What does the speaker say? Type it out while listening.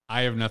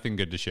I have nothing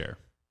good to share.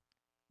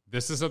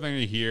 This is something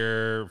I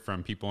hear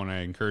from people, and I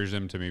encourage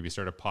them to maybe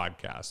start a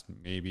podcast,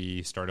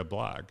 maybe start a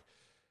blog.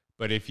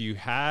 But if you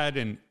had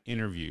an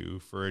interview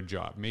for a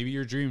job, maybe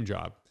your dream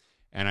job,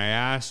 and I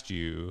asked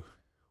you,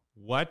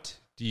 what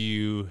do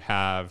you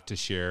have to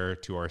share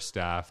to our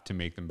staff to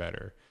make them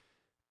better?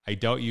 I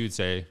doubt you'd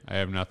say, I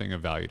have nothing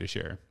of value to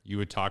share. You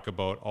would talk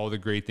about all the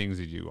great things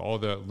you do, all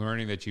the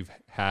learning that you've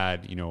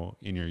had, in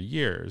your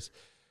years.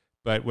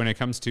 But when it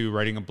comes to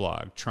writing a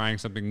blog, trying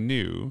something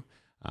new,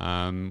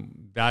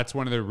 that's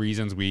one of the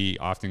reasons we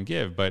often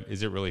give, but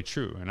is it really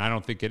true? And I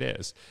don't think it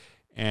is.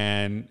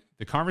 And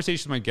the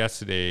conversation with my guest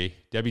today,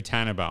 Debbie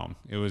Tannenbaum,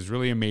 it was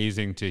really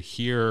amazing to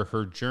hear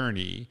her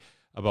journey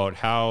about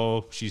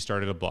how she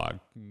started a blog,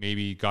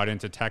 maybe got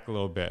into tech a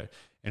little bit,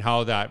 and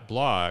how that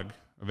blog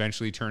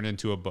eventually turned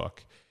into a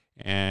book.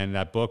 And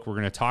that book we're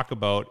going to talk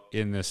about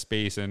in this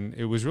space. And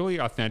it was really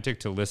authentic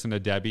to listen to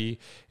Debbie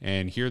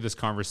and hear this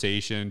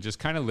conversation, just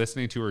kind of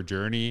listening to her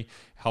journey,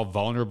 how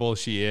vulnerable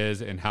she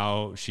is, and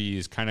how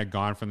she's kind of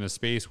gone from this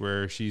space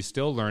where she's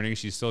still learning,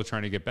 she's still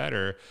trying to get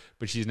better,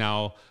 but she's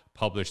now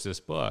published this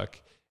book.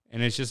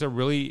 And it's just a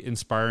really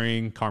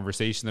inspiring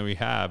conversation that we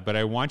have. But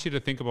I want you to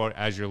think about,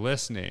 as you're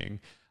listening,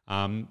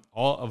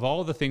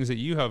 all the things that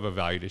you have of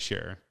value to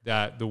share,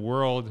 that the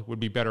world would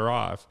be better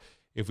off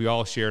if we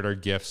all shared our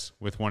gifts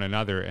with one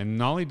another. And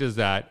not only does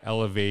that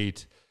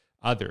elevate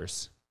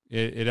others,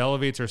 it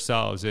elevates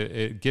ourselves.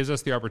 It gives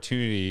us the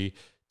opportunity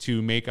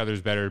to make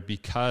others better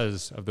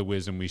because of the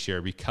wisdom we share,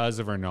 because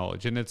of our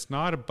knowledge. And it's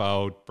not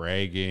about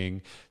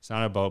bragging. It's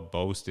not about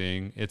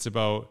boasting. It's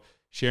about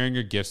sharing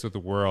your gifts with the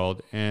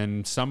world,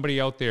 and somebody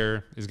out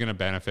there is going to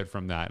benefit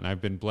from that. And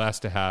I've been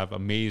blessed to have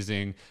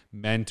amazing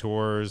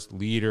mentors,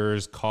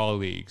 leaders,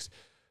 colleagues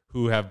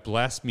who have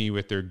blessed me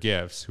with their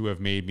gifts, who have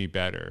made me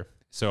better.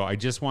 So I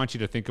just want you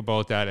to think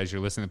about that as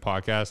you're listening to the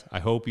podcast. I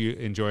hope you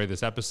enjoy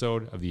this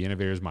episode of The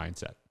Innovator's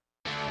Mindset.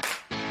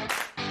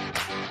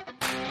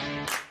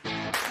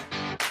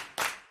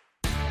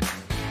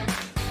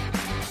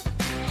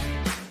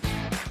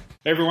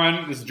 Hey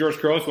everyone, this is George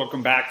Kroos.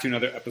 Welcome back to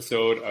another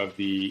episode of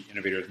the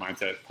Innovator's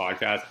Mindset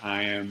podcast.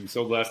 I am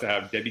so blessed to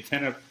have Debbie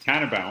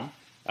Tannenbaum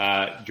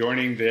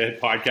joining the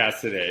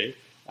podcast today.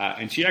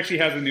 And she actually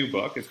has a new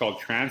book. It's called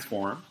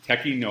Transform,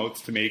 Techie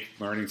Notes to Make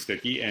Learning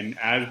Sticky. And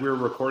as we're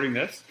recording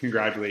this,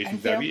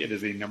 congratulations, Debbie. It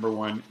is a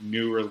 #1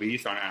 new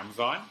release on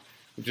Amazon,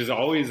 which is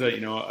always,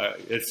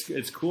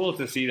 it's cool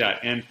to see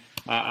that. And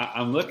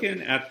I'm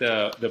looking at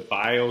the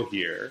bio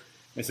here.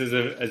 It says,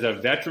 as a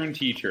veteran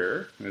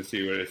teacher, let's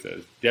see what it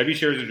says. Debbie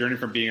shares a journey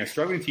from being a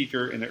struggling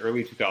teacher in the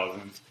early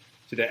 2000s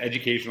to the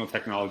educational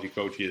technology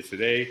coach she is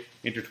today.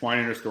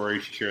 Intertwining her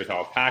story, she shares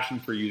how a passion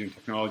for using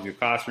technology in the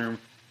classroom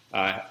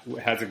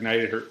has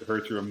ignited her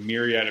through a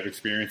myriad of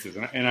experiences.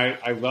 And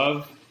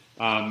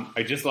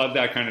I just love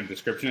that kind of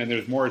description. And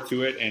there's more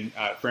to it. And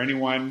for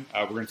anyone,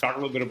 we're going to talk a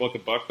little bit about the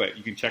book, but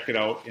you can check it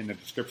out in the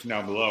description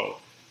down below.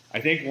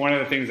 I think one of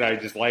the things I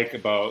just like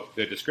about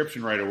the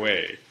description right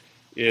away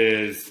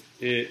is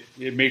it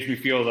makes me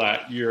feel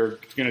that you're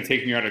going to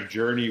take me on a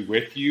journey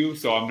with you.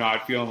 So I'm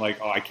not feeling like,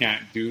 oh, I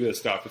can't do this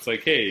stuff. It's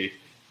like, hey,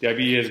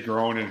 Debbie has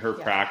grown in her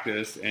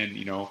practice, and,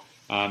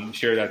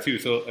 share that too.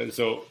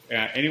 So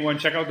anyone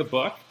check out the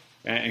book,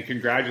 and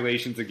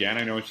congratulations again.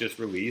 I know it's just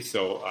released.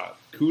 So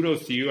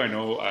kudos to you. I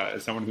know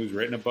as someone who's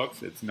written a book,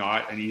 it's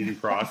not an easy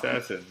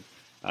process,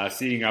 and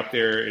seeing up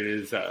there, it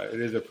is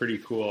a pretty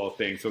cool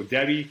thing. So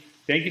Debbie,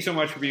 thank you so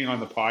much for being on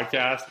the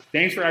podcast.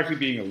 Thanks for actually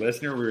being a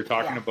listener. We were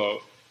talking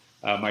about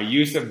my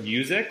use of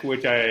music,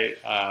 which I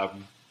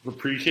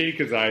appreciate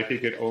because I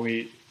think it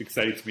only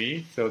excites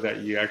me. So that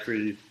you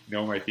actually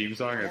know my theme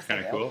song, that's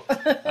kind of cool.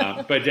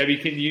 But Debbie,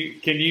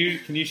 can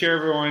you share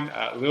everyone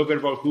a little bit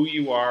about who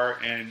you are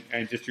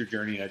and just your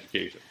journey in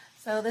education?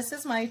 So this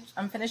is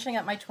I'm finishing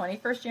up my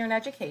 21st year in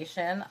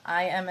education.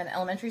 I am an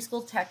elementary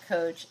school tech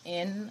coach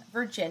in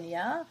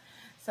Virginia.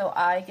 So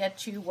I get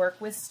to work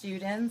with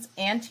students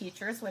and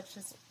teachers, which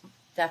is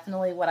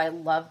definitely what I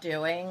love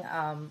doing.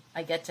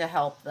 I get to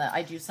help.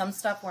 I do some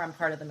stuff where I'm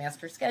part of the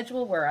master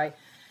schedule, where I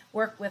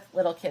work with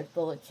little kids,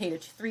 the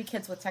K-3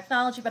 kids with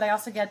technology, but I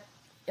also get,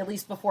 at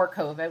least before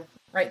COVID,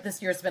 right,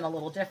 this year's been a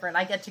little different,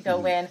 I get to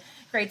go in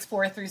grades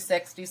 4 through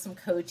 6, do some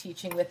code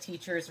teaching with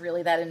teachers,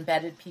 really that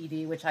embedded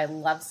PD, which I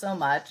love so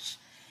much.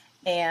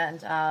 And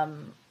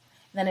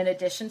then in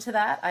addition to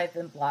that, I've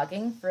been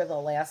blogging for the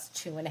last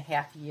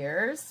 2.5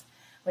 years,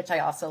 which I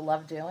also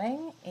love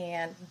doing.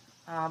 And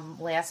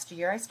last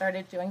year I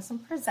started doing some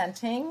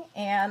presenting,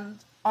 and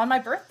on my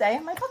birthday,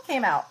 my book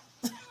came out.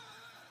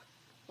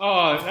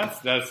 Oh,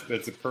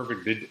 that's a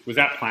perfect. Was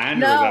that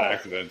planned or was that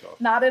accidental?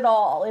 Not at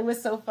all. It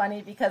was so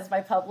funny because my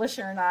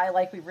publisher and I,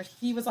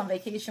 he was on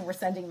vacation, we're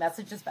sending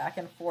messages back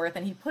and forth,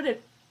 and he put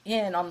it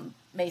in on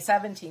May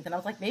 17th, and I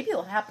was like, maybe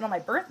it'll happen on my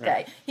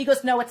birthday. Right. He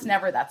goes, no, it's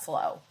never that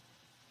slow.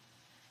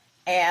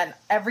 And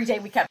every day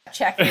we kept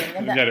checking,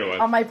 and then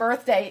on my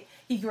birthday,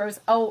 he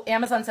goes, oh,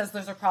 Amazon says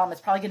there's a problem.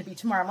 It's probably going to be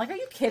tomorrow. I'm like, are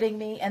you kidding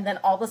me? And then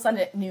all of a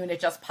sudden at noon, it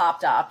just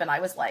popped up, and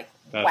I was like,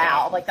 wow,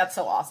 awesome. Like, that's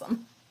so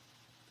awesome.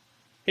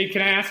 Hey,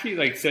 can I ask you,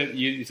 like,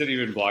 you said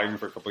you've been blogging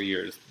for a couple of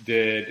years.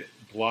 Did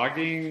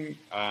blogging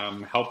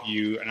help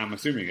you? And I'm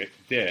assuming it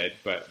did,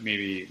 but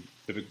maybe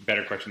the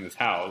better question is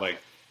how. Like,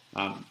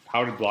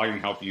 how did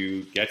blogging help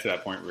you get to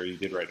that point where you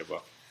did write a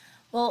book?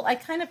 Well, I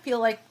kind of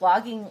feel like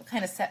blogging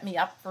kind of set me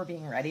up for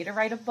being ready to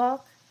write a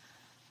book.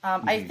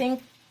 I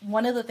think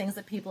one of the things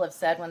that people have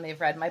said when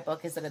they've read my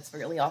book is that it's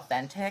really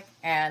authentic,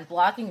 and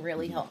blogging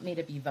really helped me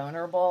to be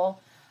vulnerable.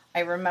 I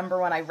remember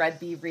when I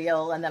read Be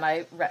Real, and then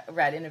I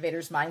read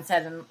Innovator's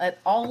Mindset, and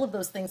all of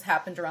those things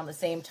happened around the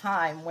same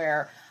time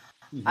where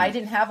I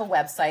didn't have a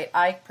website.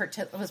 I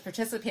was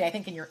participating, I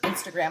think, in your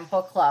Instagram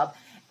book club,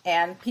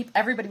 and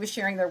everybody was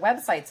sharing their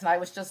websites, and I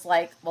was just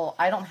like, well,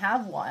 I don't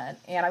have one.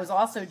 And I was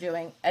also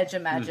doing Edge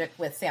of Magic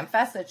with Sam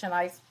Fessich, and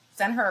I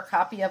sent her a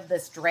copy of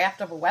this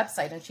draft of a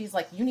website, and she's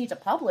like, you need to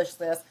publish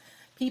this.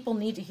 People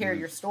need to hear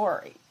your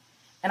story.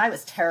 And I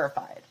was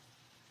terrified.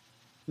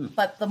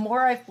 But the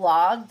more I've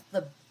blogged,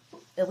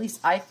 at least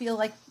I feel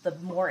like the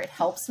more it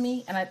helps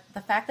me. And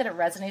the fact that it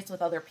resonates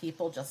with other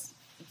people just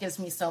gives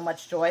me so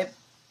much joy.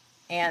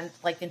 And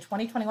like in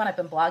 2021, I've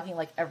been blogging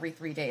like every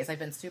 3 days. I've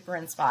been super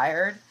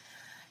inspired.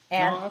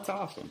 And that's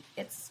awesome.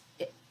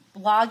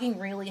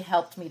 Blogging really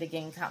helped me to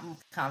gain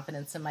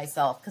confidence in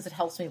myself because it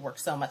helps me work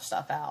so much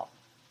stuff out.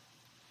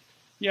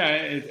 Yeah,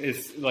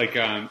 it's like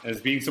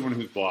as being someone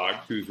who's blogged,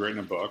 who's written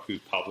a book,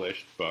 who's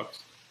published books,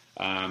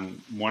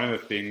 one of the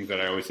things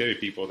that I always say to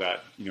people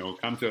that,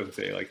 come to us and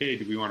say like, hey,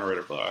 do we want to write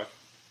a book?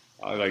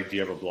 Like, do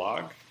you have a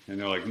blog? And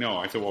they're like, no.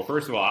 I said, well,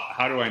 first of all,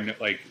 how do I know,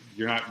 like,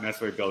 you're not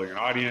necessarily building an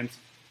audience.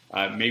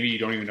 Maybe you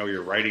don't even know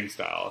your writing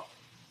style.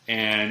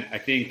 And I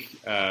think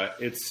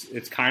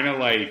it's kind of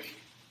like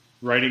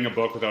writing a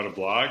book without a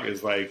blog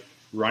is like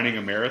running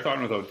a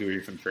marathon without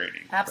doing some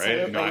training.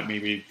 Absolutely. Right? Not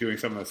maybe doing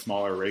some of the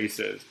smaller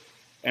races.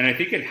 And I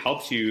think it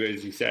helps you,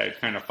 as you said,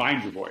 kind of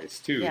find your voice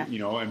too,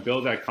 and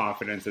build that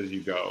confidence as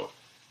you go.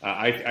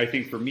 I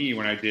think for me,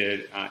 when I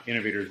did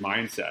Innovator's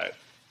Mindset,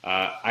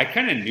 I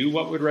kind of knew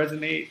what would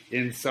resonate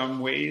in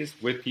some ways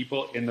with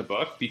people in the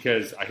book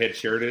because I had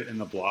shared it in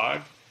the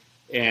blog.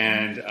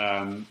 And,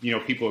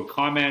 people would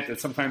comment, and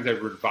sometimes I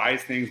would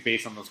revise things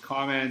based on those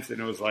comments.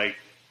 And it was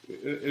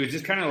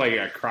just kind of like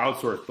a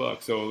crowdsourced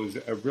book. So it was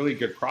a really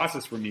good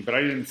process for me, but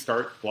I didn't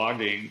start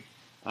blogging.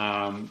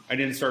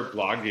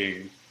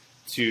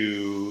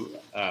 To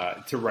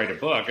write a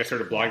book. I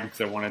started blogging because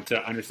I wanted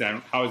to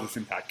understand how does this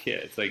impact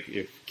kids. Like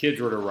if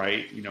kids were to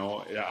write,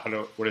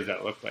 what does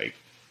that look like?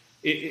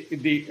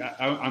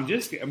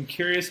 I'm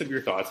curious of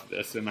your thoughts of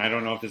this, and I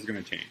don't know if this is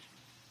going to change.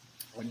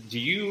 Do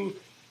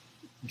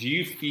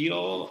you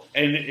feel?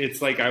 And it's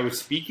like I was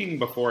speaking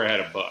before I had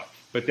a book,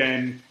 but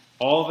then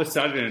all of a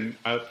sudden,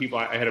 I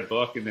had a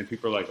book, and then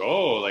people are like,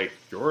 "Oh, like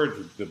George,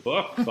 the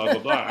book, blah blah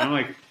blah." I'm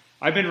like,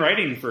 I've been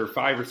writing for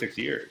 5 or 6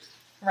 years.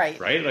 Right.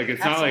 Like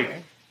it's Absolutely.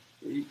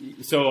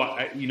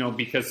 Not like,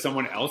 because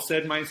someone else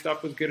said my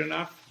stuff was good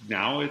enough.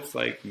 Now it's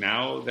like,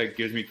 now that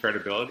gives me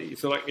credibility.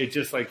 So like, it's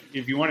just like,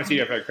 if you want to see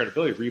if I have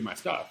credibility, read my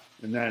stuff.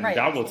 And then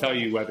that will tell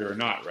you whether or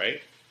not, right?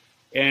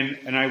 And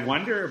I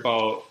wonder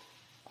about,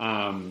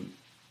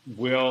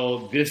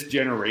 will this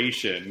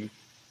generation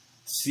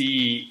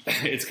see,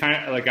 it's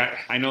kind of like,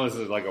 I know this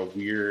is like a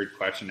weird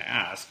question to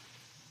ask,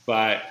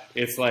 but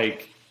it's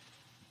like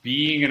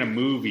being in a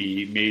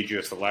movie made you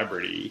a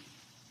celebrity.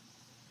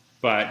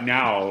 But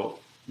now,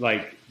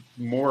 like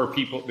more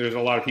people, there's a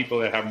lot of people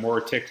that have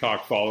more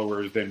TikTok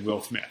followers than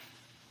Will Smith,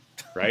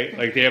 right?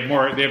 Like they have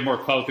more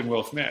clout than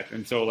Will Smith.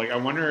 And so like, I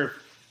wonder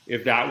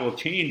if that will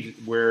change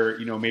where,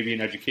 maybe in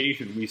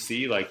education we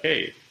see like,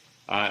 hey,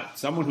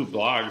 someone who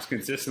blogs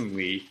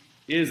consistently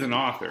is an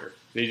author.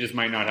 They just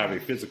might not have a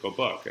physical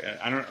book.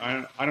 I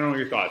don't know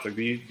your thoughts. Like,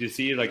 do you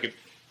see like it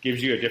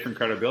gives you a different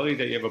credibility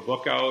that you have a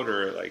book out,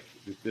 or like,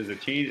 does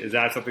it change? Is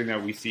that something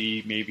that we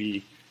see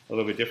maybe a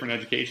little bit different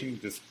education?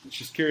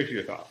 Just curious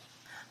your thoughts.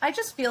 I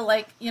just feel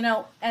like,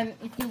 and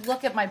if you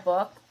look at my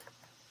book,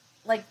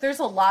 like there's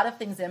a lot of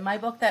things in my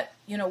book that,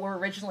 were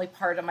originally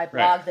part of my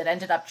blog that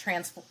ended up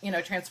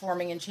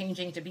transforming and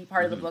changing to be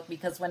part of the book,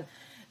 because when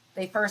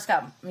they first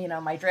got,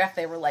 my draft,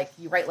 they were like,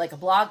 you write like a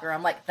blogger.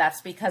 I'm like, that's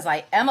because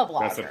I am a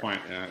blogger. That's the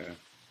point. Yeah.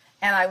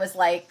 And I was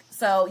like,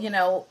 so,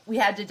 we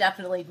had to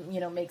definitely,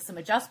 make some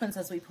adjustments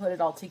as we put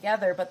it all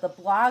together. But the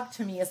blog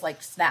to me is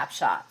like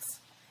snapshots.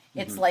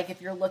 It's like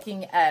if you're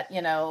looking at,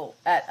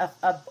 at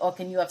a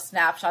book and you have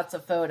snapshots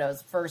of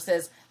photos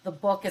versus the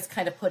book is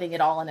kind of putting it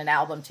all in an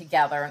album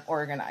together and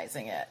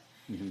organizing it.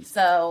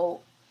 So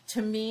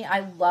to me,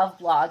 I love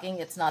blogging.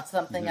 It's not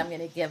something I'm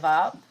going to give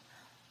up.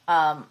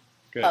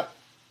 But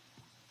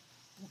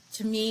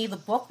to me, the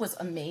book was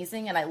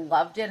amazing and I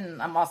loved it.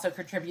 And I'm also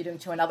contributing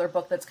to another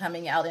book that's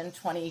coming out in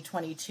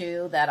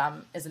 2022 that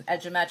is an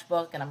Edge of Match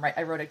book. And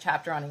I wrote a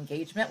chapter on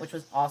engagement, which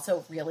was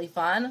also really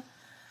fun.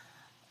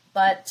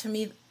 But to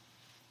me,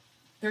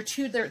 they're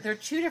two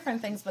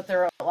different things, but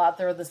they're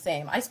the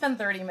same. I spend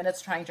 30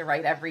 minutes trying to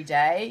write every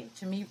day.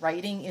 To me,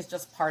 writing is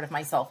just part of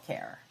my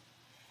self-care.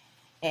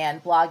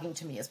 And blogging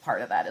to me is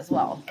part of that as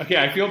well. Okay,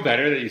 I feel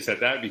better that you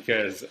said that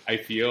because I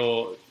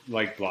feel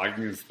like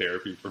blogging is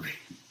therapy for me.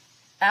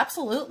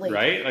 Absolutely.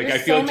 Right? Like,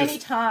 There's I feel so many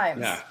just,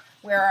 times yeah.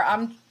 where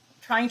I'm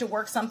trying to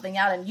work something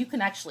out and you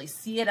can actually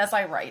see it as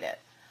I write it.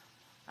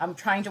 I'm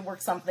trying to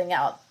work something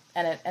out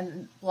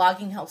and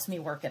blogging helps me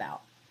work it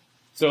out.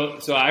 So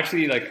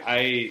actually, like,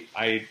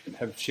 I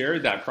have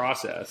shared that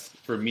process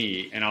for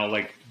me, and I'll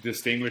like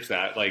distinguish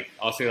that. Like,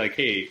 I'll say like,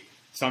 hey,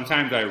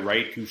 sometimes I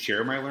write to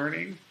share my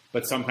learning,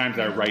 but sometimes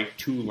I write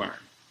to learn.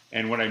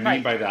 And what I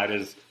mean by that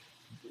is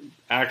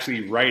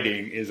actually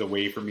writing is a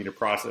way for me to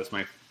process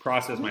my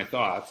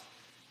thoughts,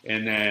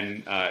 and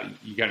then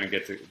you kind of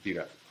get to do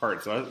that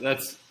part. So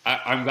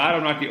I'm glad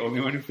I'm not the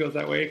only one who feels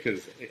that way,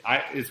 because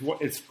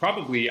it's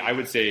probably, I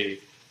would say,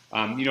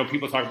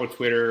 people talk about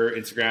Twitter,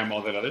 Instagram,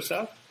 all that other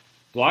stuff.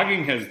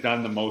 Blogging has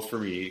done the most for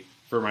me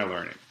for my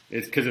learning.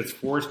 It's because it's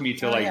forced me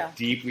to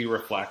deeply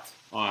reflect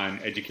on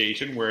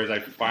education, whereas I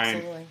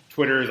find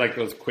Twitter is like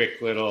those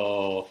quick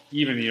little,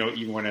 even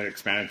when it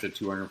expanded to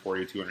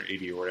 240,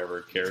 280 or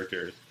whatever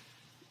characters,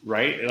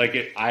 right?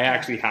 Like I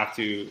actually have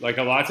to, like,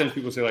 a lot of times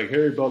people say like,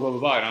 hey, blah, blah, blah,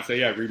 blah. And I'll say,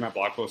 yeah, read my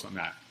blog post on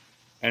that.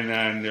 And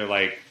then they're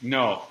like,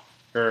 no,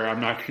 or I'm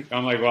not.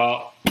 I'm like,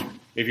 well,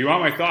 if you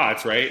want my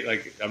thoughts, right?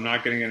 Like, I'm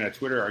not getting in a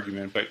Twitter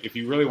argument, but if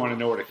you really want to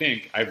know what I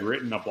think, I've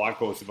written a blog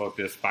post about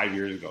this 5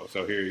 years ago.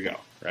 So here you go.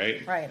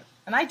 Right. Right.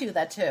 And I do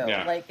that too.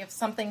 Yeah. Like, if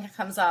something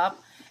comes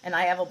up and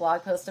I have a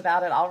blog post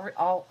about it,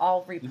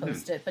 I'll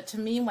repost it. But to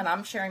me, when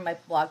I'm sharing my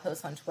blog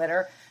post on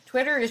Twitter,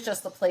 Twitter is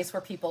just the place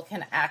where people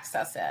can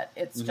access it.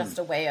 It's just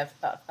a way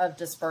of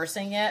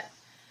dispersing it.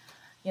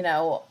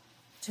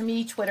 To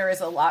me, Twitter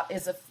is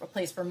a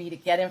place for me to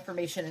get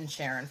information and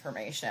share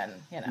information.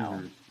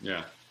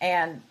 Yeah.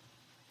 And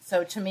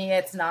so to me,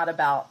 it's not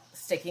about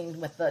sticking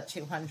with the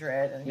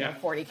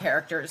 240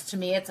 characters. To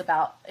me, it's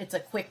a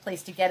quick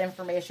place to get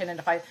information. And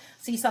if I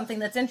see something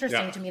that's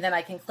interesting to me, then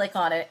I can click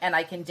on it and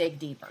I can dig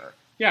deeper.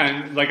 Yeah,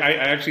 and like I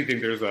actually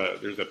think there's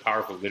a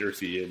powerful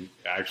literacy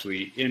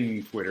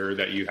in Twitter,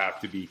 that you have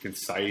to be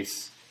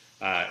concise,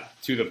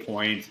 to the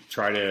point,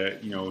 try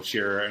to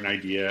share an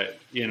idea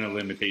in a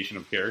limitation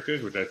of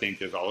characters, which I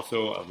think is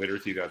also a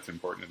literacy that's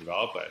important to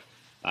develop. But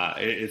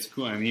it's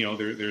cool, and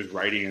there's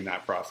writing in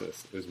that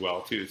process as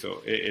well too.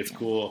 So it's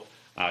cool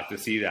to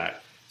see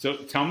that. So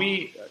tell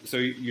me, so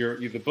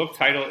the book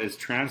title is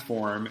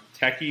Transform: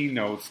 Techie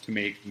Notes to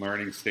Make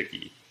Learning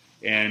Sticky,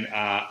 and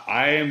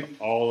I am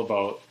all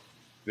about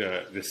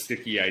the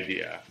sticky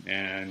idea.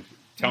 And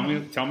tell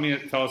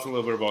us a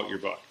little bit about your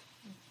book.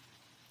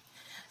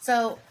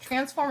 So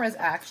Transform is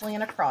actually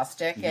an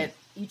acrostic.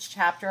 Each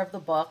chapter of the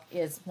book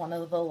is one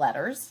of the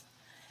letters,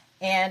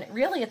 and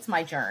really it's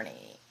my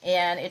journey.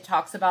 And it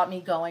talks about me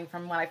going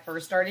from when I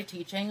first started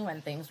teaching,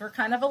 when things were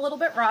kind of a little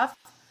bit rough.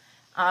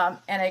 And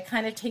it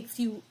kind of takes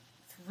you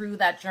through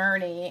that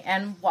journey.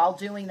 And while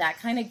doing that,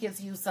 kind of gives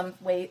you some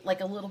way, like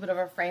a little bit of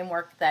a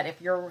framework that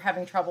if you're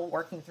having trouble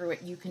working through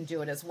it, you can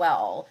do it as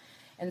well.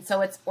 And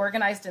so it's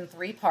organized in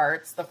 3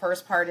 parts. The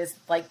first part is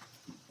like,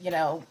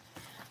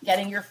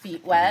 getting your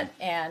feet wet.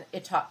 And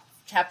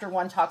chapter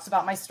 1 talks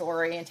about my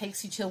story and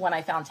takes you to when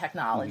I found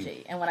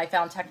technology. And when I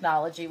found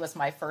technology was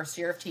my first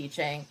year of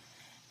teaching.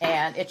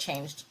 And it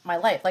changed my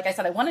life. Like I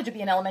said, I wanted to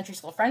be an elementary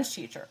school French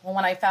teacher. Well,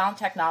 when I found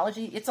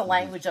technology, it's a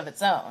language of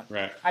its own.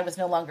 Right. I was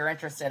no longer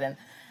interested in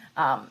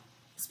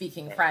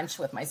speaking French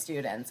with my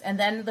students. And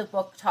then the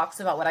book talks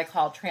about what I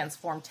call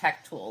transform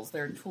tech tools.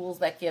 They're tools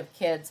that give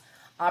kids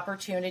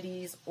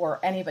opportunities, or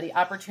anybody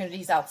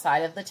opportunities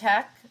outside of the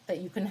tech that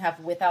you can have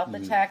without the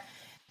tech.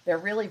 They're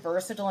really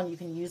versatile, and you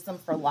can use them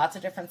for lots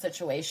of different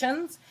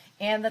situations,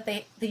 and that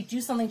they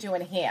do something to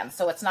enhance.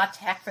 So it's not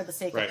tech for the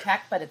sake of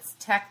tech, but it's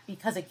tech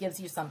because it gives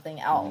you something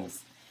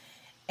else.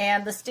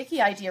 And the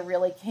sticky idea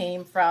really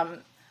came from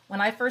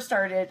when I first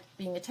started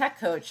being a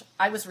tech coach.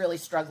 I was really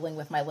struggling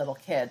with my little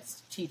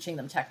kids, teaching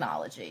them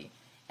technology.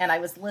 And I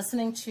was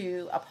listening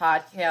to a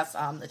podcast,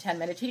 the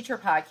 10-Minute Teacher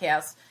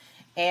podcast,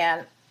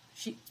 and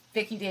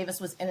Vicki Davis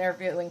was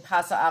interviewing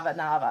Pasa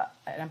Avanava,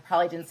 and I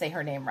probably didn't say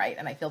her name right,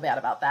 and I feel bad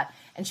about that.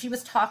 And she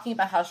was talking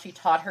about how she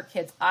taught her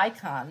kids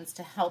icons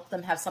to help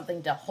them have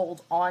something to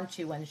hold on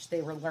to when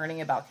they were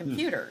learning about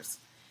computers.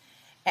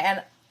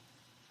 And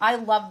I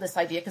love this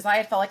idea because I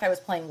had felt like I was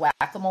playing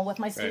whack-a-mole with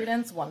my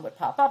students. One would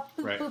pop up,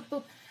 boop, boop,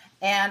 boop.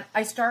 And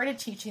I started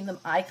teaching them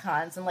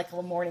icons and like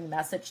a morning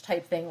message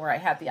type thing where I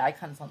had the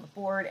icons on the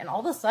board. And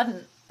all of a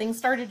sudden, things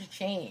started to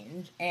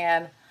change.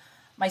 And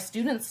my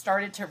students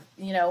started to,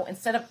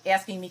 instead of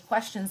asking me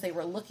questions, they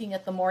were looking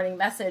at the morning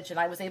message, and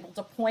I was able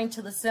to point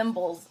to the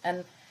symbols,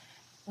 and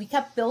we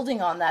kept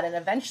building on that. And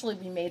eventually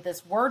we made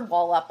this word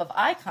wall up of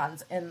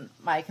icons in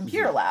my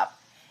computer lab.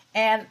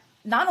 And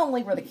not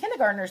only were the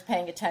kindergartners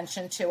paying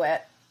attention to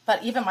it,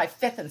 but even my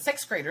 5th and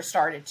 6th graders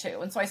started to.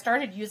 And so I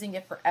started using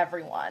it for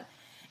everyone.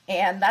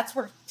 And that's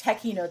where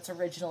Techie Notes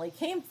originally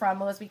came from,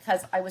 was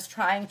because I was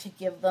trying to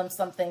give them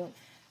something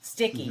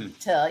sticky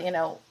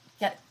to,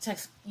 get to,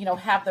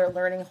 have their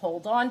learning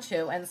hold on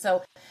to. And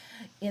so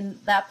in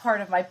that part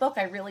of my book,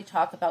 I really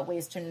talk about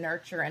ways to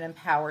nurture and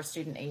empower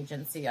student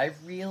agency. I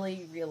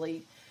really,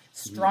 really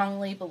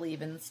strongly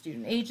believe in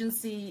student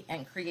agency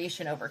and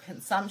creation over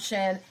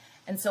consumption.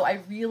 And so I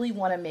really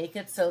want to make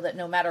it so that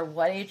no matter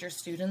what age your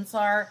students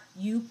are,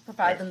 you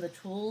provide them the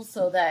tools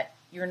so that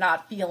you're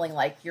not feeling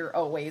like you're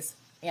always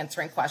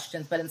answering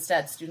questions, but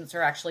instead students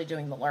are actually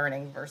doing the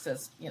learning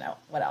versus,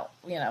 what else,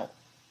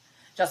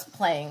 just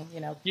playing,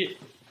 Yeah.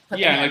 put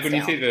Yeah, their like hands when you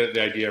down. say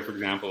the idea, for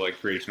example, like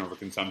creation over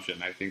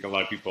consumption, I think a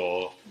lot of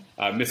people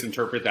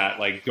misinterpret that,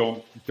 like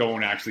don't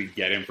actually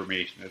get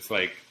information. It's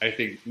like, I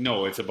think,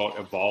 no, it's about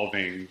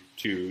evolving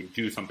to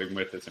do something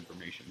with this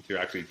information, to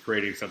actually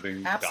creating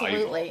something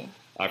Absolutely.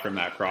 valuable from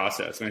that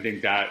process. And I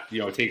think that,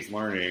 it takes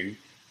learning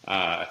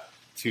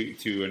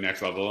to a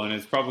next level. And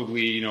it's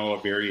probably, a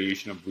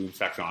variation of Bloom's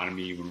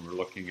taxonomy when we're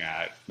looking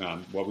at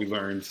what we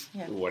learned,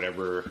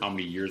 how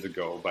many years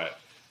ago. But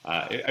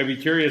I'd be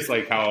curious,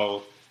 like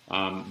how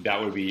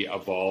that would be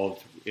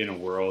evolved in a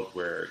world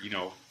where,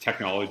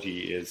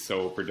 technology is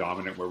so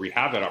predominant, where we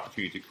have that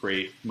opportunity to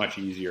create much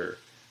easier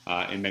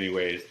in many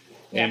ways.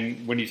 Yeah.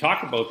 And when you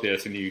talk about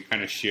this and you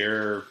kind of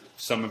share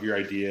some of your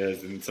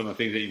ideas and some of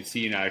the things that you've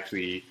seen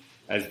actually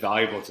as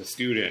valuable to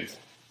students,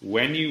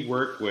 when you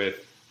work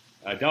with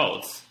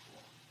adults,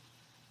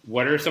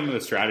 what are some of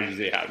the strategies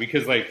they have?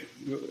 Because, like,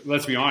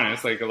 let's be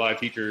honest, like a lot of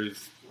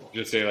teachers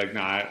just say, like,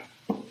 nah,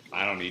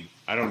 I don't need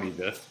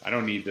this. I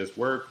don't need this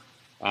work.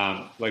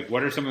 Like,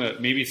 what are some of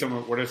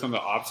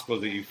the obstacles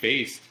that you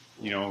faced,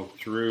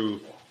 through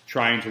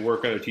trying to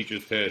work with other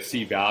teachers to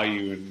see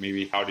value, and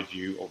maybe how did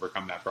you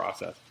overcome that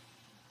process?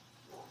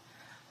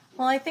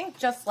 Well, I think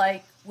just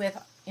like with,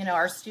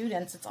 our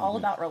students, it's all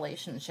about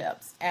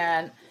relationships.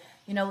 And,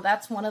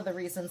 that's one of the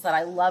reasons that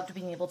I loved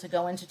being able to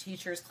go into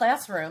teachers'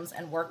 classrooms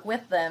and work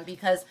with them,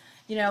 because,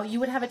 you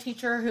would have a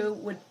teacher who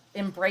would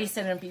embrace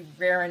it and be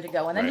raring to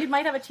go. And then you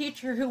might have a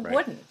teacher who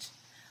wouldn't.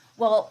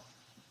 Well,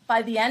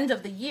 by the end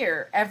of the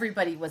year,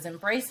 everybody was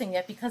embracing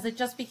it because it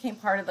just became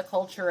part of the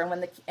culture.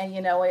 And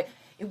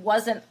it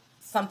wasn't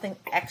something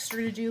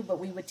extra to do, but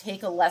we would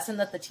take a lesson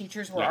that the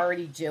teachers were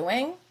already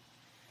doing,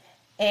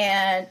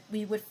 and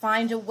we would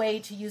find a way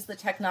to use the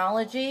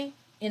technology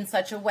in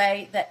such a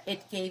way that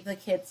it gave the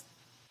kids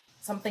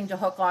something to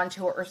hook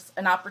onto, or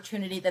an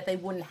opportunity that they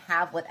wouldn't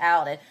have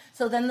without it.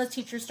 So then the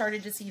teachers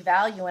started to see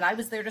value, and I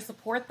was there to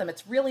support them.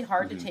 It's really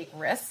hard to take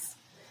risks,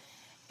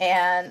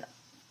 and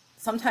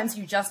sometimes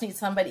you just need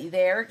somebody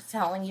there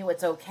telling you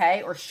it's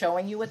okay or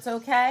showing you it's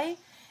okay.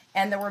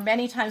 And there were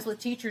many times with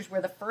teachers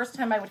where the first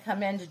time I would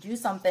come in to do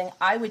something,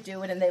 I would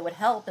do it and they would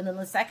help. And then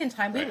the second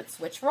time we would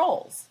switch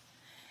roles.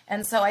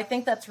 And so I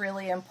think that's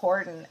really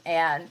important.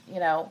 And,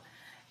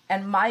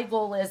 and my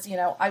goal is,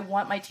 I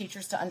want my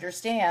teachers to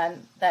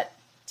understand that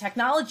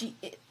technology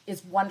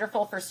is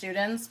wonderful for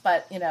students,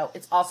 but,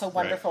 it's also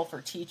wonderful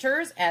for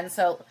teachers. And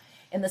so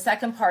in the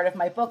second part of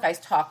my book, I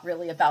talk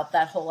really about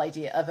that whole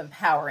idea of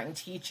empowering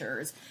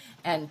teachers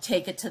and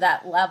take it to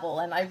that level.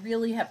 And I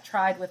really have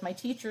tried with my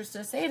teachers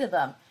to say to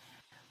them,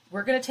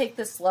 we're going to take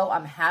this slow.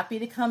 I'm happy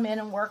to come in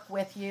and work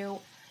with you,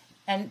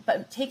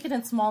 but take it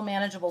in small,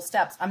 manageable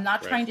steps. I'm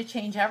not trying to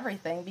change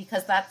everything,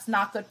 because that's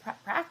not good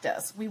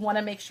practice. We want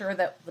to make sure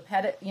that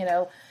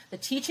the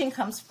teaching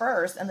comes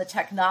first, and the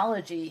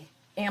technology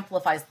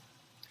amplifies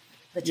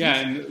the teaching. Yeah,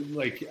 and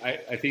like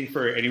I think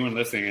for anyone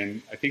listening,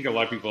 and I think a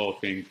lot of people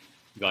think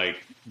like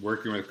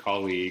working with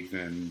colleagues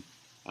and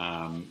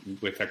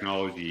with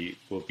technology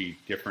will be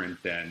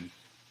different than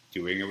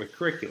doing it with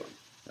curriculum,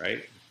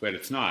 right? But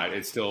it's not.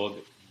 It's still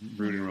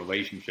rooted in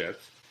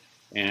relationships.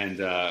 And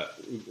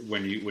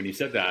when you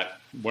said that,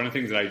 one of the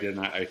things that I did, and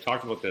I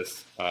talked about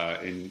this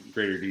in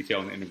greater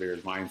detail in the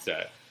Innovator's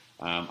Mindset,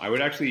 I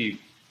would actually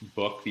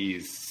book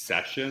these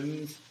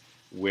sessions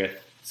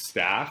with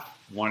staff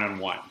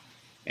one-on-one.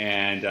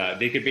 And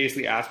they could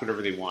basically ask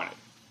whatever they wanted.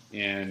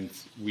 And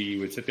we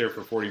would sit there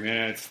for 40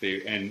 minutes,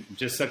 and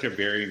just such a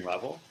varying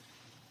level.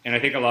 And I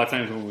think a lot of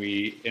times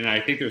and I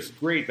think there's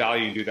great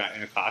value in doing that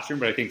in a classroom,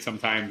 but I think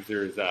sometimes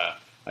there's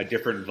a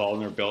different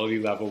vulnerability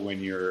level when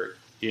you're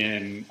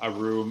in a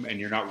room and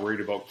you're not worried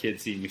about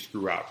kids seeing you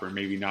screw up, or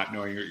maybe not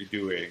knowing what you're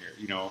doing,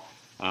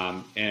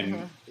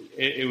 or,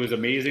 it was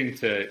amazing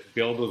to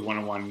build those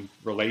one-on-one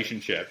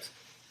relationships.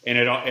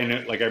 And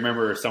like, I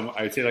remember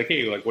I'd say like,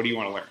 hey, like, what do you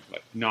want to learn?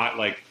 Like, not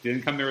like,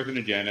 didn't come there with an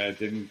agenda,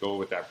 didn't go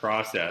with that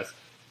process.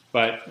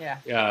 But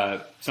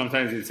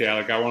sometimes they'd say,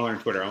 like, I want to learn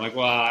Twitter. I'm like,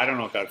 well, I don't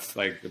know if that's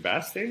like the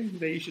best thing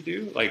that you should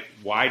do. Like,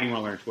 why do you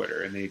want to learn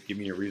Twitter? And they give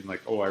me a reason,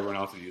 like, oh, everyone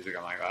else is using it.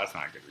 I'm like, oh, that's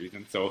not a good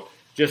reason. So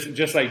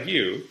just like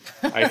you,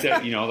 I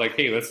said, like,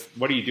 hey,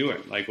 what are you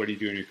doing? Like, what do you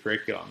do in your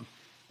curriculum?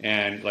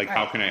 And like,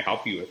 how can I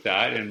help you with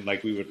that? And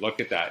like, we would look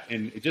at that,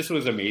 and it just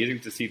was amazing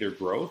to see their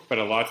growth. But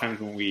a lot of times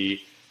when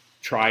we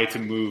try to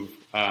move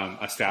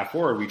a staff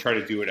forward, we try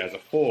to do it as a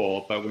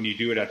whole. But when you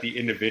do it at the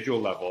individual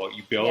level,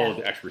 you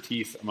build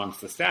expertise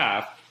amongst the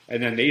staff,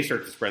 and then they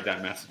start to spread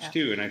that message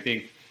too. And I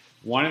think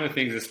one of the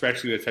things,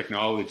 especially with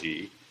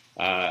technology,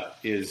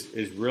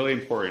 is really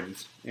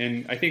important.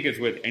 And I think it's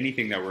with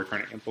anything that we're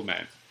trying to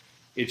implement.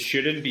 It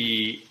shouldn't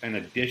be an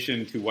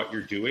addition to what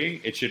you're doing.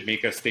 It should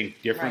make us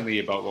think differently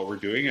about what we're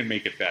doing and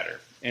make it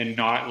better. And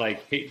not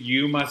like, hey,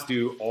 you must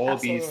do all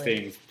these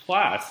things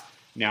plus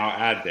now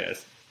add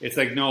this. It's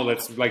like, no,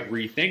 let's like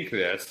rethink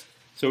this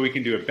so we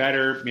can do it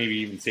better, maybe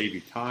even save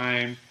you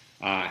time,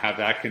 have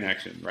that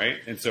connection, right?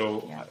 And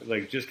so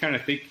like just kind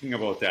of thinking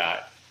about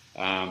that,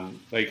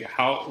 like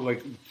how,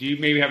 like, do you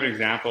maybe have an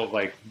example of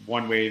like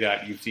one way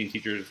that you've seen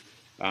teachers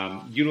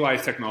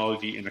utilize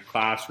technology in a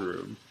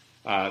classroom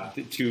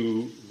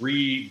to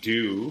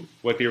redo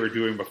what they were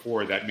doing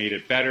before that made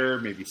it better,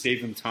 maybe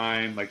save them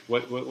time? Like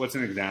what's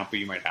an example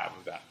you might have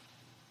of that?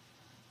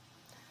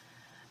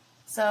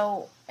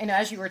 So,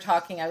 as you were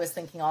talking, I was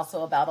thinking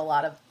also about a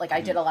lot of, like, I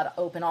did a lot of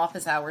open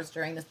office hours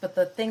during this, but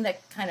the thing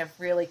that kind of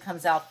really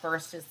comes out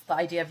first is the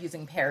idea of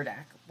using Pear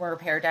Deck. We're a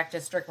Pear Deck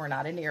district. We're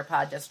not a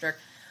Nearpod district.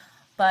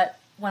 But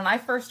when I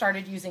first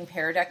started using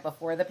Pear Deck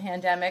before the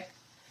pandemic,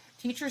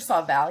 teachers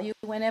saw value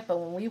in it. But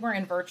when we were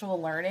in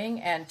virtual learning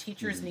and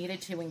teachers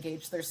needed to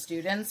engage their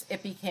students,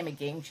 it became a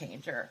game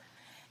changer.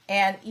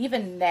 And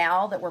even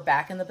now that we're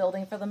back in the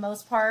building for the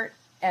most part,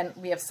 and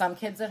we have some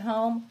kids at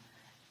home,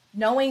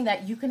 knowing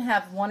that you can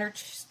have one or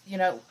two,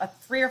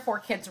 3 or 4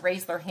 kids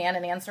raise their hand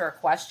and answer a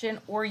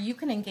question, or you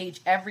can engage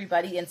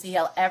everybody and see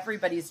how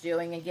everybody's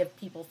doing and give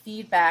people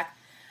feedback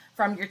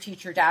from your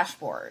teacher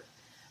dashboard.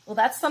 Well,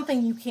 that's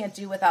something you can't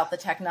do without the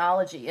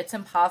technology. It's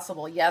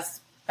impossible. Yes,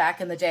 back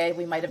in the day,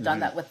 we might have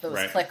done that with those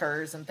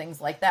clickers and things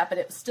like that, but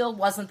it still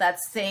wasn't that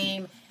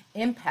same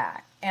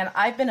impact. And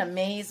I've been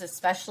amazed,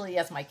 especially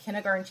as my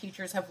kindergarten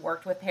teachers have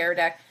worked with Pear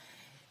Deck.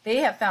 They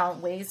have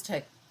found ways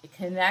to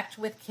connect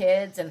with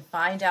kids and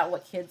find out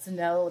what kids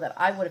know that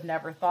I would have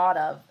never thought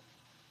of.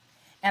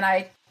 And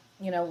I,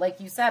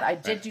 like you said, I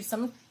did do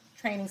some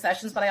training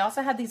sessions, but I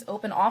also had these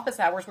open office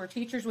hours where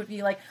teachers would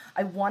be like,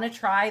 I want to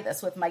try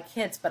this with my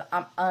kids, but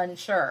I'm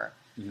unsure.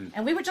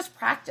 And we would just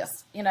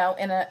practice, in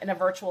a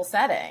virtual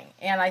setting.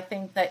 And I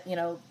think that,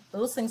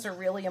 those things are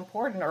really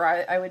important. Or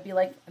I would be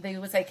like, they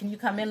would say, can you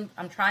come in?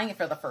 I'm trying it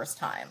for the first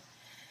time.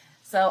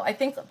 So I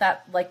think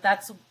that, like,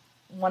 that's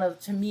one of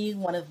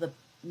the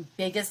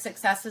biggest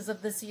successes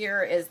of this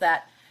year is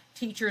that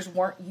teachers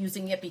weren't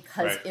using it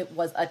because it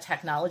was a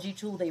technology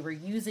tool. They were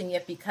using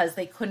it because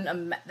they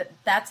couldn't.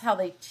 That's how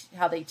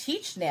they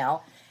teach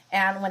now.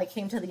 And when it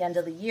came to the end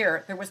of the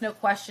year, there was no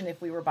question if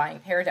we were buying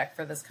Pear Deck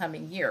for this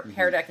coming year.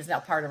 Pear Deck is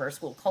now part of our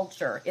school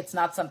culture. It's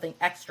not something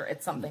extra.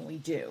 It's something we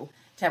do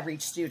to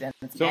reach students.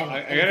 So I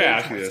got to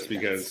ask you this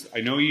because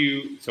I know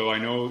you. So I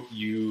know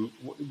you.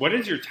 What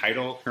is your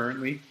title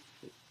currently?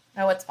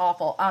 Oh, it's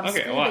awful.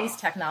 School-based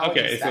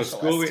technology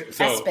specialist.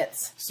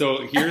 SBITS.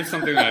 So here's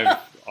something that I've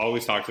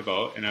always talked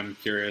about, and I'm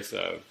curious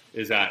of,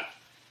 is that,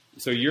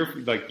 so you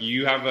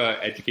have an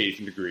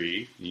education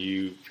degree,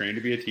 you trained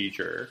to be a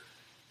teacher,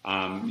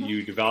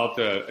 you developed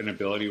an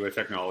ability with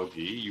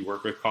technology, you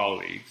work with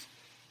colleagues,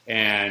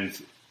 and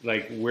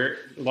like a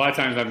lot of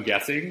times I'm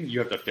guessing you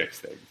have to fix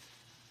things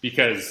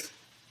because,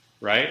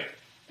 right?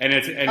 And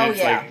that's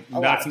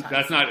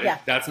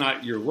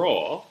not your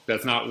role.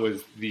 That's not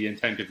was the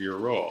intent of your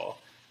role,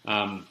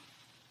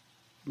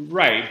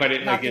 right? But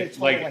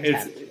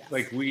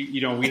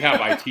we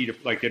have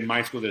IT like in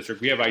my school district,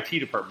 we have IT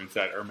departments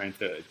that are meant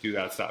to do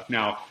that stuff.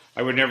 Now,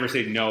 I would never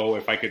say no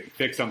if I could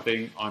fix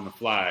something on the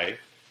fly,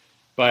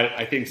 but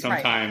I think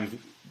sometimes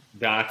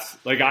that's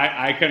like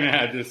I kind of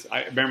had this.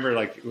 I remember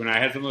like when I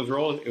had some of those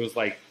roles, it was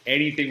like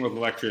anything with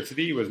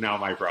electricity was now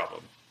my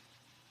problem.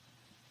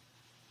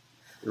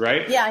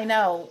 Right? Yeah, I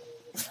know.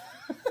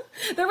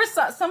 There was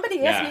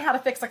somebody asked me how to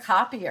fix a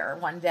copier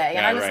one day,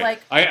 and I was like,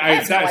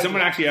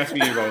 someone actually asked me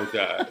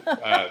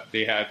about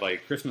they had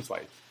like Christmas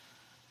lights.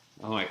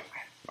 I'm like,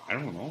 I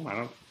don't know,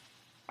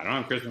 I don't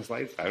have Christmas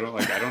lights. I don't know.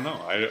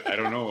 I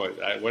don't know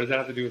what does that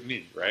have to do with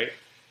me, right?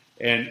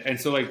 And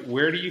so like,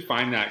 where do you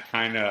find that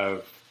kind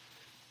of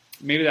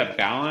maybe that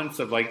balance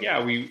of like,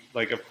 we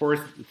like, of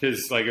course,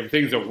 because like if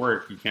things don't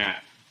work, you can't,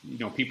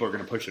 people are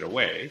going to push it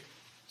away.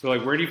 So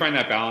like, where do you find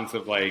that balance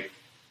of like,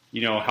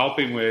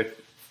 helping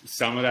with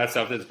some of that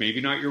stuff that's maybe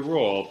not your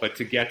role, but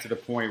to get to the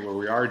point where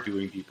we are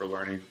doing deeper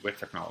learning with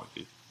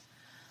technology?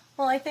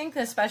 Well, I think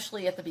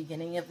especially at the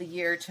beginning of the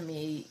year, to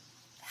me,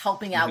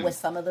 helping out with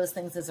some of those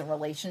things as a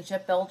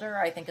relationship builder,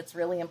 I think it's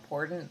really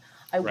important.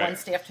 I want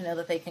staff to know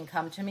that they can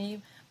come to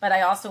me, but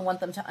I also want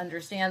them to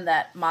understand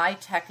that my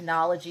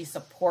technology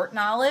support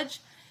knowledge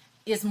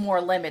is more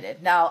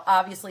limited. Now,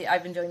 obviously,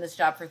 I've been doing this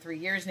job for 3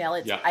 years now.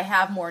 I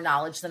have more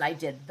knowledge than I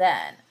did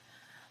then.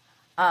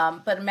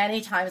 But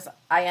many times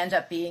I end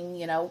up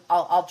being,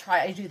 I'll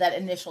try to do that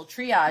initial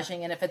triaging.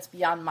 And if it's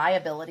beyond my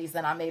abilities,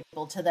 then I'm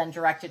able to then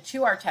direct it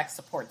to our tech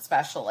support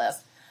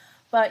specialist.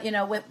 But,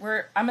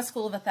 I'm a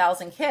school of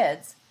 1,000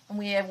 kids and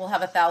we will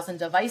have 1,000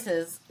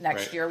 devices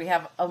next year. We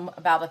have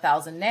about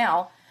 1,000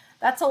 now.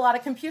 That's a lot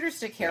of computers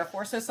to care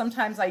for. So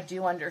sometimes I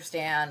do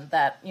understand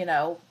that,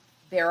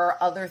 there are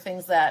other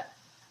things that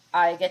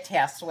I get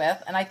tasked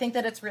with. And I think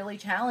that it's really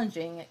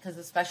challenging because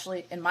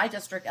especially in my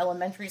district,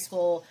 elementary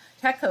school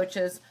tech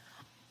coaches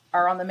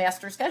are on the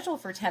master schedule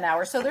for 10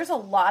 hours. So there's a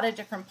lot of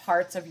different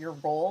parts of your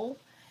role.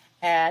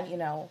 And,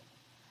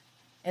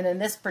 and in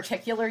this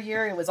particular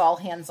year, it was all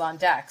hands on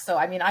deck. So,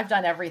 I mean, I've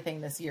done everything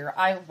this year.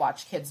 I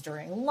watch kids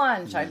during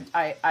lunch.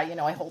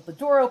 I hold the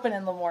door open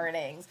in the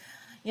mornings.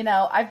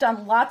 I've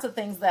done lots of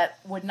things that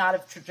would not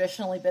have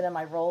traditionally been in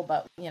my role,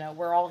 but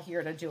we're all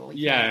here to do what we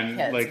can. Yeah, with and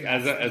kids, like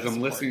and as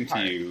I'm listening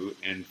part. to you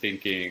and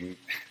thinking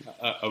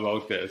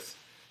about this,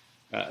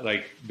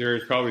 like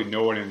there's probably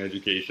no one in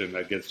education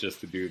that gets just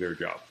to do their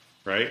job,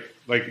 right?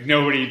 Like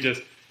nobody gets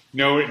just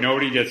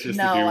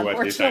to do what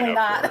they sign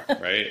up for,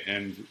 right?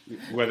 And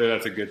whether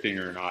that's a good thing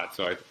or not.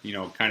 So I,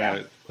 kind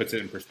of puts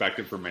it in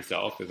perspective for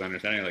myself, is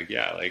understanding like,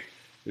 like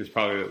there's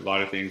probably a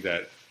lot of things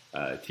that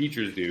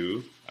teachers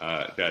do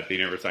that they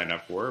never signed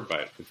up for,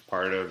 but it's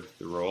part of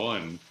the role.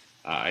 And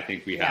I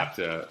think we have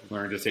to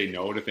learn to say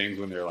no to things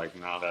when they're like,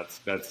 no,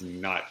 that's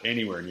not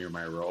anywhere near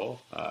my role,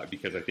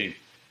 because I think,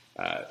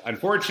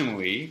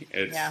 unfortunately,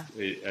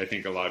 I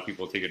think a lot of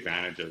people take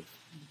advantage of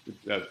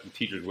the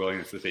teacher's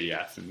willingness to say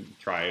yes and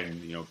try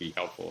and be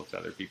helpful to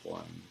other people,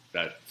 and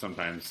that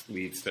sometimes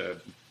leads to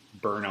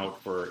burnout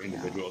for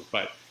individuals.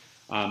 But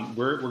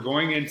we're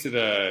going into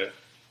the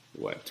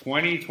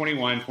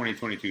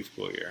 2021-2022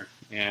 school year,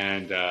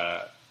 and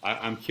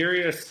I'm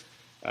curious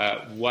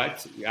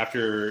what,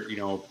 after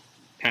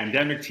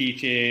pandemic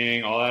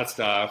teaching, all that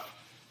stuff,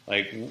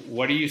 like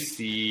what do you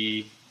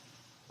see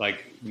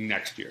like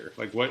next year?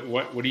 Like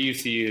what do you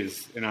see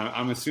is, and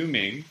I'm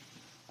assuming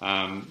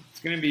it's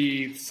going to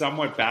be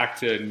somewhat back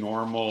to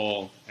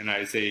normal, and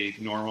I say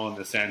normal in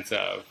the sense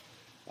of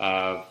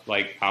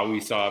like how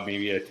we saw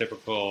maybe a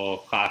typical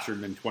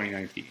classroom in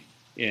 2019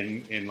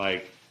 in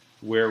like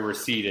where we're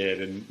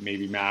seated and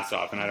maybe mask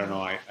off. And I don't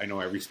know, I know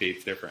every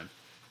state's different.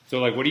 So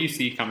like, what do you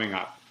see coming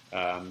up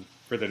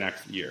for the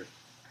next year?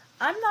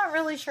 I'm not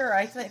really sure.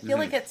 I feel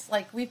like it's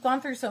like we've gone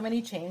through so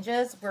many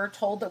changes. We're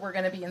told that we're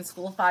going to be in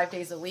school 5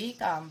 days a week,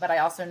 but I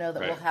also know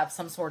that we'll have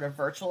some sort of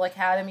virtual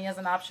academy as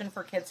an option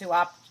for kids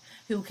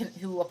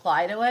who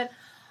apply to it.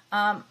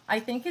 I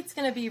think it's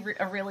going to be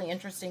a really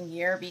interesting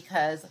year,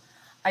 because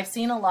I've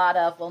seen a lot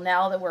of, well,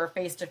 now that we're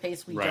face to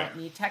face, we don't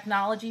need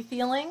technology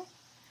feeling,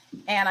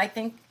 and I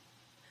think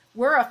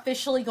we're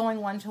officially going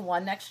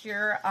 1-to-1 next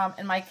year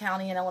in my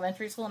county in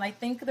elementary school, and I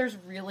think there's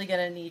really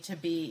going to need to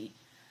be.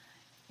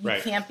 You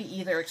can't be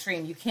either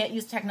extreme. You can't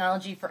use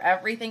technology for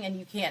everything, and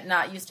you can't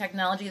not use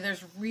technology.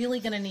 There's really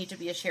going to need to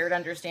be a shared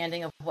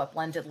understanding of what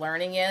blended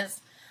learning is.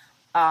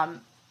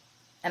 And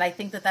I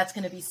think that that's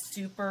going to be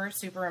super,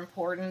 super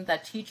important,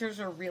 that teachers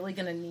are really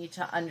going to need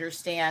to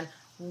understand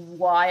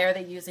why are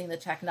they using the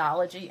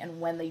technology, and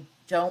when they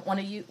don't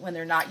want to use, when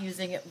they're not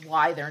using it,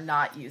 why they're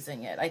not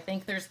using it. I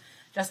think there's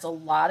just a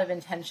lot of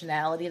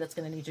intentionality that's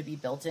going to need to be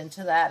built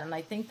into that. And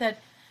I think that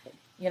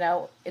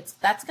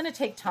that's going to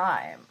take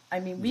time. I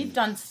mean, we've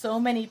done so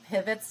many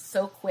pivots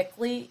so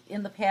quickly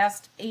in the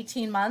past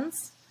 18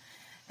 months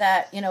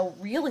that,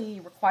 really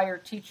require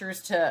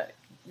teachers to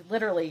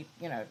literally,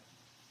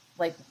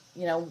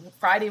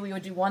 Friday we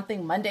would do one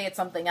thing, Monday it's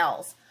something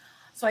else.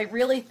 So I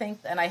really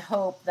think, and I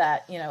hope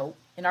that,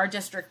 in our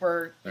district,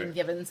 we're being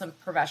given some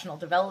professional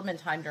development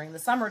time during the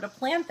summer to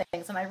plan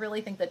things. And I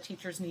really think that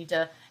teachers need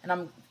to, and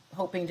I'm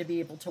hoping to be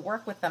able to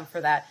work with them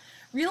for that,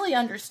 really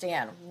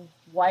understand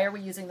why are we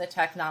using the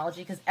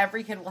technology, because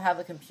every kid will have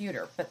a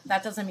computer, but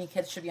that doesn't mean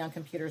kids should be on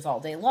computers all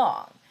day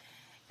long.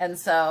 And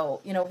so,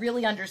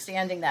 really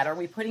understanding that, are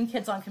we putting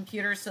kids on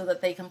computers so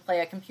that they can play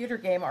a computer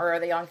game, or are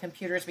they on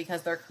computers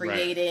because they're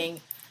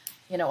creating,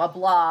 a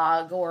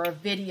blog or a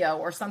video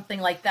or something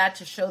like that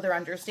to show their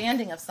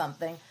understanding of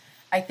something?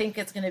 I think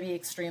it's going to be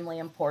extremely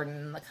important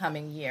in the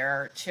coming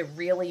year to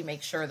really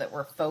make sure that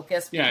we're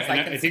focused. Yeah,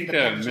 and I think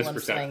the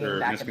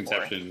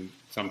misconception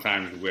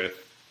sometimes with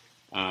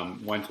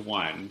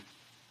one-to-one,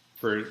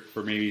 for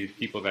maybe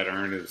people that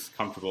aren't as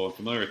comfortable and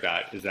familiar with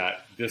that, is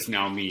that this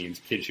now means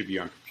kids should be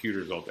on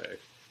computers all day.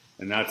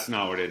 And that's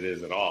not what it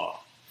is at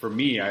all. For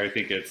me, I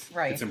think it's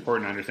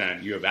important to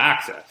understand you have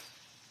access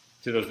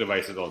to those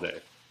devices all day.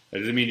 That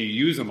doesn't mean you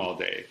use them all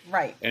day.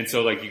 Right. And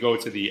so like you go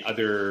to the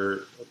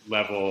other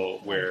level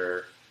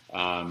where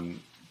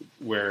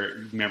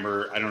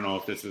remember, I don't know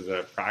if this is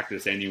a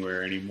practice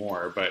anywhere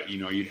anymore, but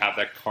you'd have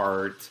that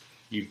cart,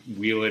 you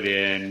wheel it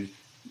in,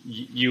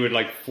 you would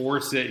like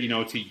force it,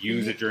 to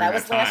use it during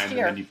that time, and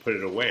then you put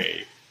it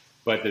away.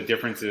 But the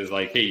difference is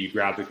like, hey, you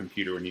grab the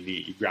computer when you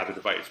need, you grab the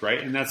device,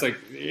 right? And that's like,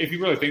 if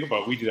you really think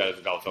about it, we do that as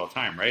adults all the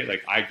time, right?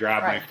 Like I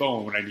grab my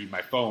phone when I need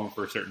my phone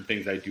for certain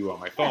things I do on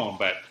my phone.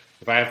 But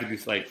if I have to do,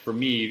 like for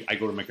me, I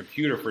go to my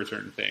computer for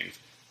certain things.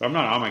 But I'm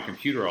not on my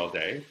computer all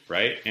day,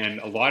 right? And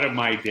a lot of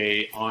my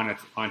day on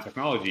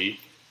technology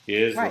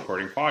is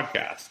recording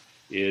podcasts,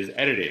 is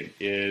editing,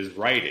 is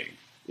writing.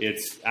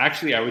 It's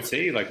actually, I would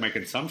say, like my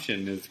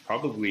consumption is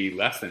probably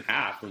less than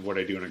half of what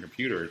I do on a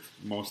computer. It's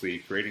mostly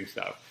creating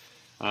stuff.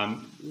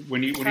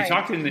 When you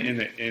talked in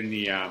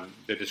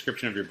the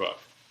description of your book,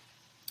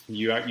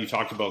 you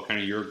talked about kind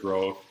of your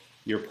growth,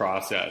 your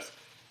process.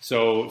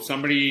 So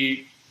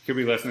somebody could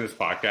be listening to this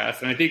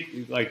podcast, and I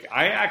think, like,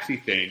 I actually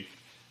think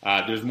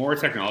there's more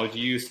technology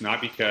use, not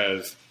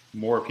because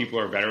more people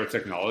are better with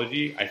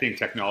technology. I think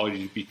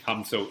technology has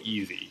become so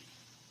easy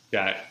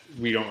that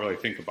we don't really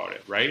think about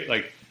it, right?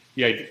 Like,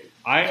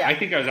 I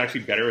think I was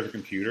actually better with a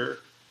computer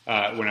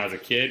when I was a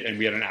kid, and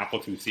we had an Apple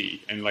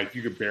IIc, and like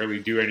you could barely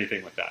do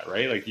anything with that,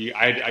 right? Like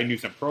I knew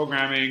some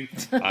programming,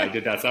 I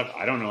did that stuff.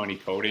 I don't know any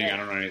coding, I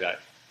don't know any of that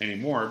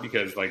anymore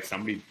because like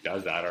somebody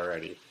does that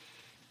already.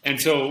 And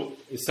so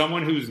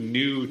someone who's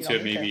new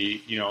to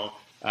maybe,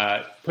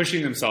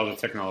 pushing themselves with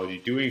technology,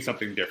 doing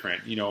something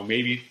different,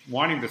 maybe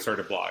wanting to start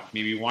a blog,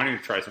 maybe wanting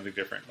to try something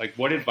different. Like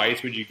what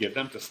advice would you give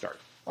them to start?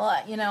 Well,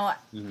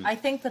 I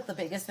think that the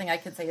biggest thing I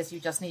could say is you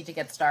just need to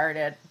get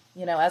started.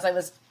 As I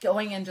was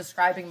going and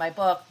describing my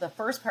book, the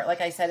first part, like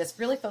I said, is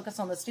really focused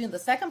on the student. The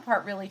second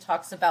part really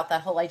talks about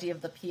that whole idea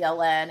of the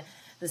PLN,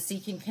 the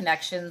seeking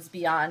connections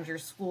beyond your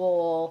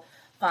school,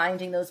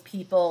 finding those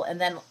people. And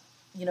then,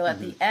 at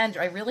the end,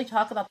 I really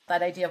talk about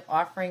that idea of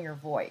offering your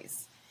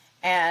voice.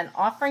 And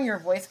offering your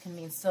voice can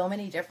mean so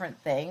many different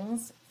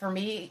things. For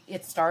me,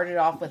 it started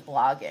off with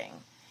blogging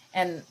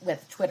and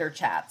with Twitter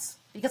chats,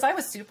 because I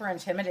was super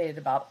intimidated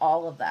about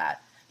all of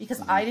that,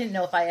 because I didn't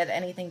know if I had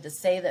anything to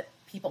say that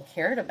people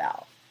cared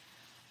about.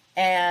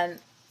 And,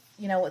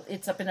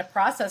 it's been a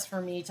process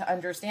for me to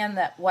understand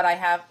that what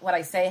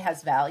I say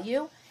has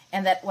value,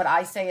 and that what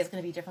I say is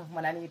going to be different from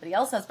what anybody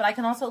else says, but I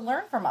can also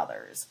learn from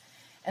others.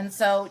 And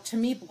so to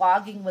me,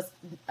 blogging was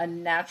a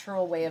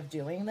natural way of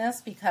doing this,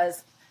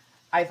 because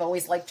I've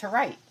always liked to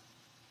write.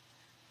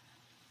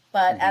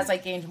 But as I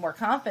gained more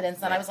confidence,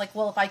 then I was like,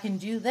 well, if I can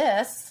do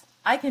this,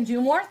 I can do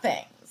more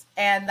things.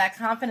 And that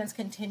confidence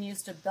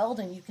continues to build,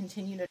 and you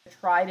continue to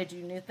try to do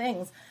new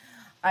things.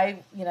 I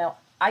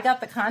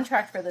got the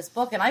contract for this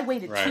book, and I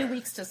waited 2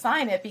 weeks to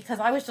sign it, because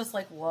I was just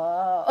like,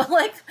 whoa,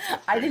 like,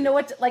 I didn't know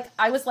what to, like,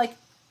 I was like,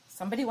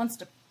 somebody wants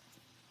to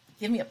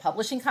give me a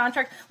publishing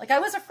contract. Like, I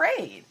was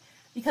afraid,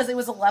 because it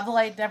was a level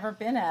I'd never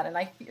been at. And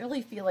I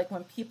really feel like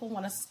when people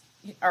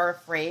are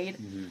afraid,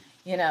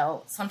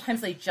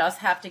 sometimes they just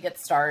have to get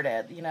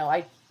started.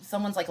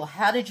 Someone's like, well,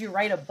 how did you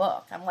write a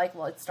book? I'm like,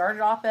 well, it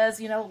started off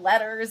as,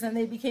 letters, and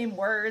they became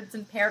words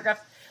and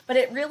paragraphs. But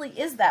it really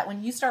is that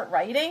when you start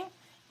writing,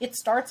 it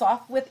starts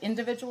off with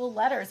individual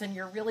letters, and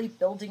you're really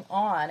building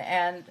on.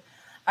 And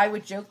I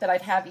would joke that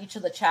I'd have each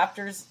of the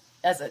chapters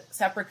as a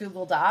separate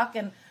Google Doc,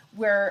 and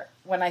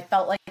when I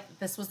felt like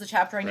this was the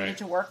chapter I needed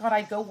to work on,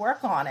 I'd go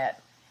work on it.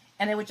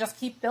 And it would just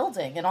keep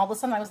building. And all of a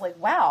sudden I was like,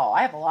 wow,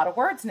 I have a lot of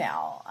words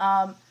now.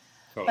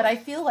 Totally. But I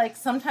feel like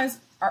sometimes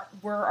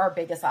we're our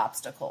biggest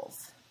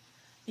obstacles,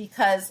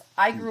 because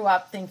I grew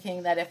up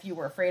thinking that if you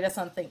were afraid of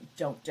something,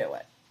 don't do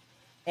it.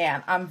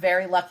 And I'm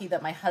very lucky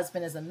that my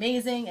husband is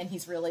amazing, and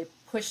he's really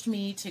pushed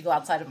me to go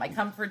outside of my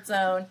comfort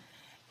zone.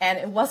 And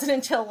it wasn't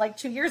until like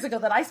 2 years ago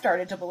that I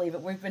started to believe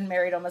it. We've been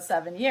married almost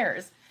 7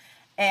 years.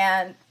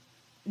 And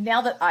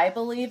now that I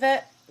believe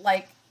it,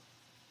 like,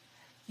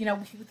 he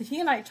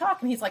and I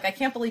talk, and he's like, I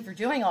can't believe you're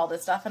doing all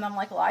this stuff. And I'm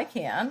like, well, I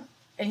can.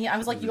 And I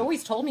was like, you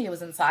always told me it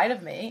was inside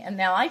of me. And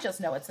now I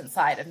just know it's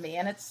inside of me.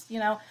 And it's,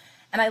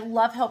 and I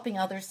love helping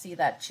others see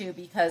that too,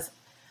 because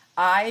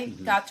I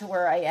got to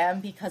where I am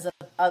because of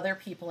other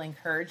people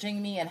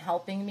encouraging me and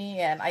helping me.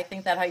 And I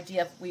think that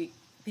idea of the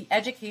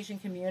education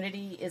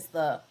community is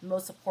the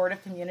most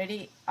supportive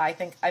community I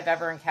think I've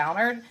ever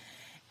encountered.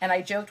 And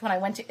I joked when I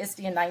went to ISTE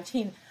in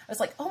 19, I was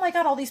like, oh my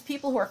God, all these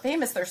people who are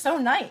famous, they're so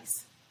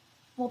nice.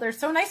 Well, they're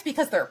so nice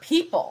because they're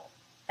people.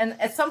 And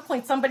at some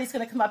point, somebody's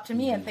going to come up to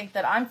me and think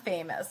that I'm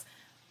famous.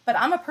 But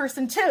I'm a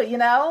person too,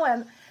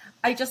 And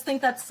I just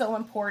think that's so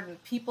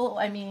important. People,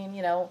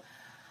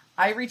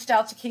 I reached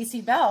out to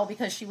Casey Bell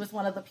because she was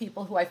one of the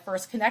people who I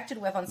first connected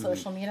with on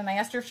social media. And I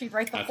asked her if she'd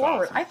write the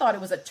foreword. Awesome. I thought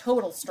it was a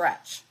total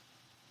stretch.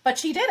 But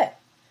she did it.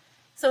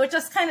 So it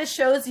just kind of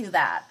shows you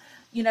that.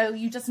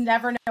 You just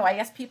never know. I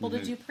asked people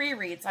to do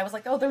pre-reads. I was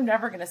like, oh, they're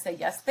never going to say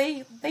yes.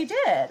 They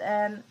did.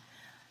 And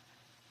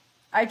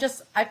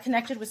I've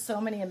connected with so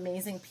many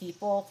amazing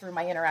people through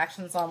my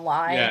interactions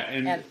online. Yeah,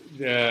 and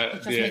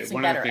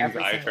one of the things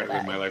I try to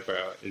live my life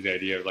out is the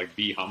idea of like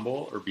be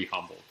humble or be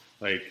humbled.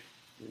 Like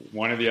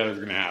one or the other is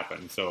going to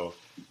happen. So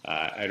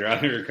I'd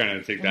rather kind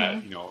of take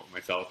that,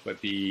 myself. But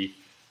the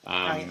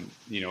kind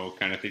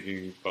of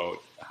thinking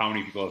about how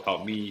many people have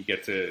helped me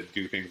get to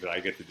do things that I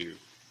get to do.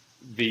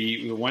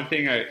 The one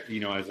thing I,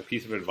 as a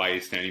piece of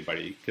advice to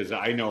anybody, because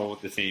I know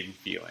the same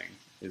feeling,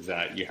 is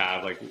that you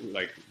have like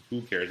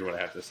who cares what I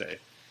have to say?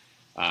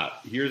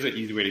 Here's an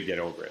easy way to get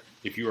over it.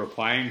 If you were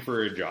applying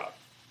for a job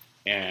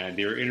and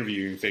they were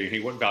interviewing, saying, hey,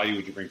 what value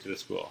would you bring to the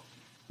school?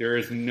 There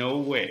is no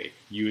way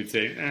you would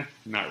say,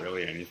 not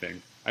really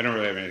anything. I don't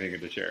really have anything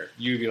to share.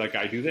 You'd be like,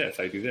 I do this,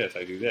 I do this,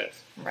 I do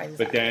this. Right,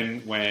 exactly. But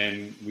then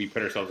when we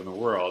put ourselves in the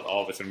world,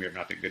 all of a sudden we have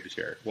nothing good to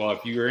share. Well,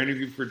 if you were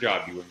interviewed for a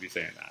job, you wouldn't be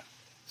saying that.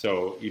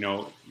 So,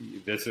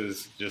 this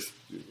is just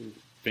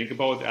think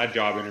about that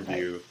job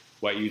interview,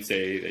 what you'd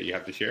say that you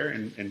have to share,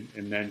 and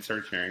then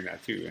start sharing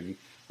that too.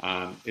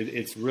 And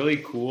it's really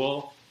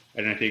cool,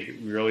 and I think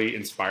really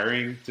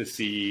inspiring to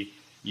see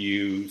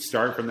you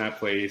start from that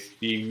place,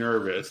 being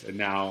nervous, and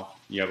now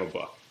you have a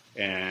book.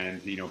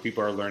 And,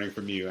 people are learning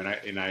from you.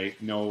 And I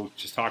know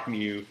just talking to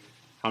you,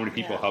 how many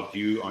people helped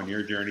you on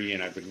your journey.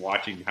 And I've been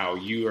watching how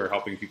you are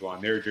helping people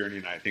on their journey.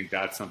 And I think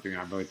that's something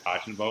I'm really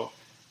passionate about.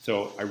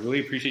 So I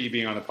really appreciate you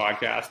being on the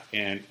podcast.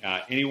 And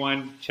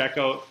anyone, check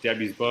out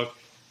Debbie's book,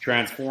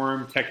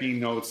 Transform Technique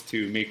Notes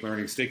to Make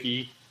Learning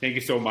Sticky. Thank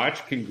you so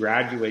much.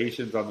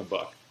 Congratulations on the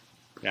book.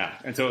 Yeah.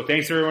 And so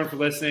thanks everyone for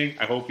listening.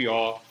 I hope you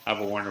all have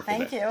a wonderful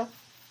day. Thank you.